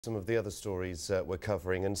Some of the other stories we're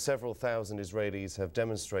covering, and several thousand Israelis have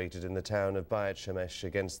demonstrated in the town of Beit Shemesh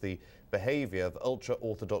against the behaviour of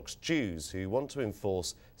Ultra-Orthodox Jews who want to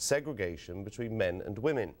enforce segregation between men and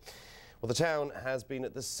women. Well, the town has been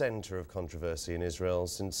at the centre of controversy in Israel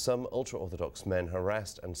since some Ultra-Orthodox men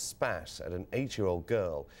harassed and spat at an 8-year-old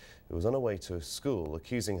girl who was on her way to school,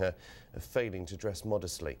 accusing her of failing to dress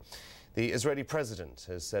modestly. The Israeli president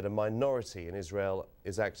has said a minority in Israel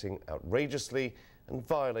is acting outrageously and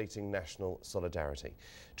violating national solidarity.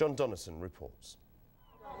 John Donnison reports.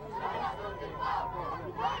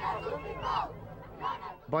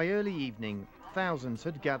 By early evening, thousands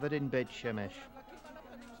had gathered in Beit Shemesh,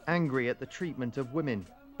 angry at the treatment of women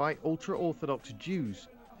by ultra-Orthodox Jews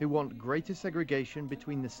who want greater segregation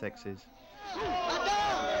between the sexes.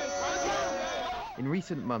 In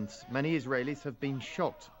recent months, many Israelis have been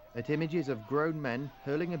shocked at images of grown men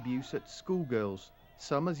hurling abuse at schoolgirls,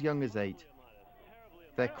 some as young as 8.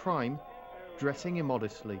 Their crime, dressing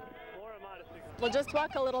immodestly. We'll just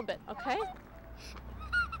walk a little bit, okay?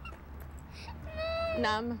 Do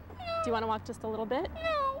you want to walk just a little bit?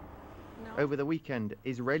 No. Over the weekend,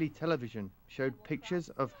 Israeli television showed pictures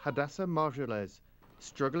of Hadassah Marjolez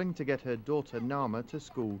struggling to get her daughter Naama to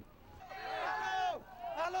school.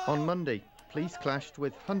 On Monday, police clashed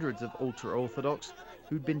with hundreds of ultra-Orthodox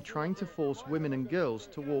who'd been trying to force women and girls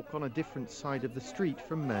to walk on a different side of the street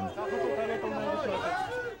from men.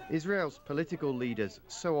 Israel's political leaders,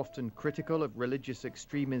 so often critical of religious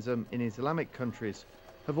extremism in Islamic countries,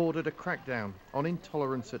 have ordered a crackdown on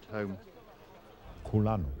intolerance at home.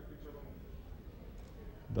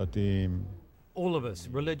 All of us,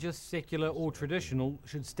 religious, secular or traditional,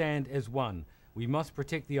 should stand as one. We must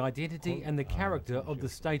protect the identity and the character of the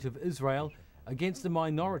State of Israel against a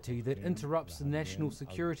minority that interrupts the national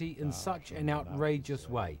security in such an outrageous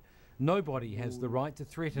way. Nobody has the right to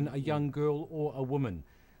threaten a young girl or a woman.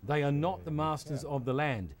 They are not the masters of the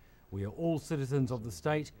land. We are all citizens of the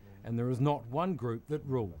state, and there is not one group that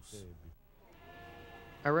rules.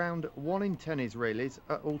 Around 1 in 10 Israelis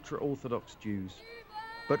are ultra-Orthodox Jews.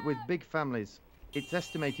 But with big families, it's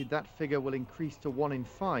estimated that figure will increase to 1 in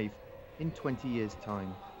 5 in 20 years'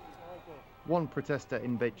 time. One protester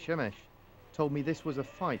in Beit Shemesh told me this was a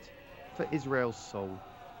fight for Israel's soul.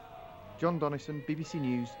 John Donnison, BBC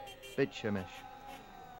News, Beit Shemesh.